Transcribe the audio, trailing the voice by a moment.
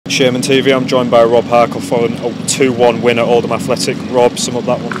Sherman TV. I'm joined by Rob Harker following a 2-1 win at Oldham Athletic. Rob, sum up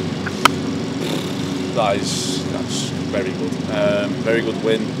that one. That's very good. Very good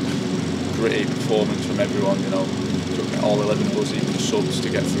win. Gritty performance from everyone. You know, took all 11 of us, even the subs, to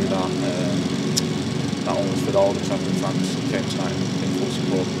get through that. That one was for all the champion fans who came tonight in full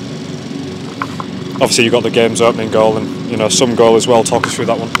support. Obviously, you got the game's opening goal and some goal as well. Talk us through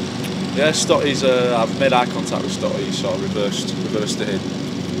that one. Yeah, Stotty's. I've made eye contact with Stotty. He sort of reversed the hit.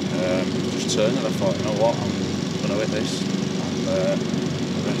 Just turned and I thought, you know what, I'm going to hit this. And the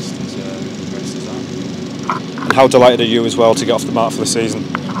rest is that. And how delighted are you as well to get off the mark for the season?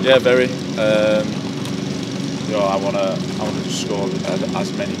 Yeah, very. I want to just score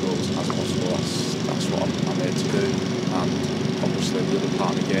as many goals as possible. That's what I'm here to do. And obviously the other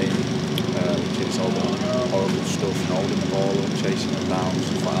part of the game, which is all the horrible stuff, holding the ball and chasing them down,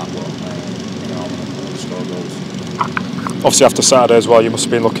 stuff like that. But I want to score goals. Obviously, after Saturday as well, you must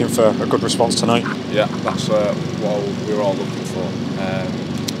have been looking for a good response tonight. Yeah, that's what we were all looking for.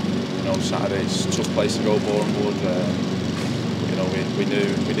 Saturday's a tough place to go, Bournemouth. We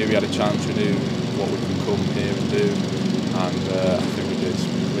knew we had a chance. We knew what we could come here and do, and I think we did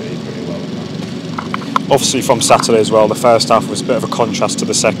pretty well in that. Obviously, from Saturday as well, the first half was a bit of a contrast to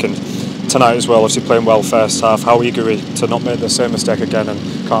the second. Tonight as well, obviously playing well first half. How eager are you to not make the same mistake again and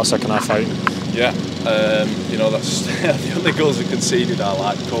start second half fighting? Yeah, that's the only goals we conceded are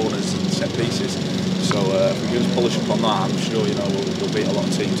like corners and set pieces. So if we can polish up on that, I'm sure we'll beat a lot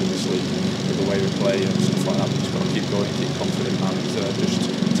of teams in this league with the way we play and stuff like that. We've just got to keep going, keep confident, and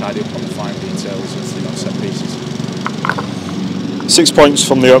just tidy up on the fine details of set pieces. 6 points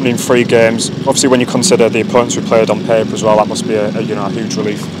from the opening 3 games. Obviously, when you consider the opponents we played on paper as well, that must be a huge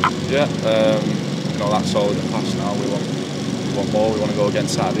relief. Yeah, that's all in the past now. We want more. We want to go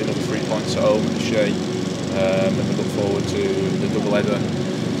against Saturday, another 3 points at home at the Shea, and we look forward to the double header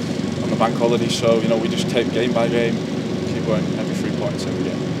on the bank holiday. So we just take game by game, keep going every 3 points every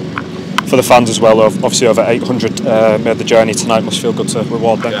game. For the fans as well, obviously over 800 made the journey tonight. Must feel good to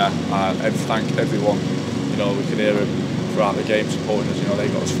reward them. Yeah, thank everyone. We can hear them throughout the game supporting us. They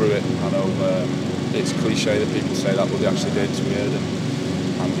got us through it. I know it's cliche that people say that, but they actually did. We heard them,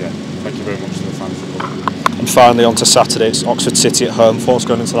 and yeah, thank you very much to the fans for coming. And finally, on to Saturday. It's Oxford City at home. Thoughts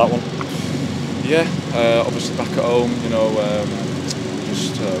going into that one? Yeah, obviously back at home.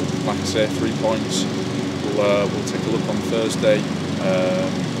 Like I say, 3 points. We'll take a look on Thursday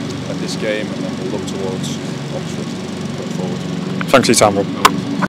at this game, and then we'll look towards Oxford going forward. Thanks for your time, Rob.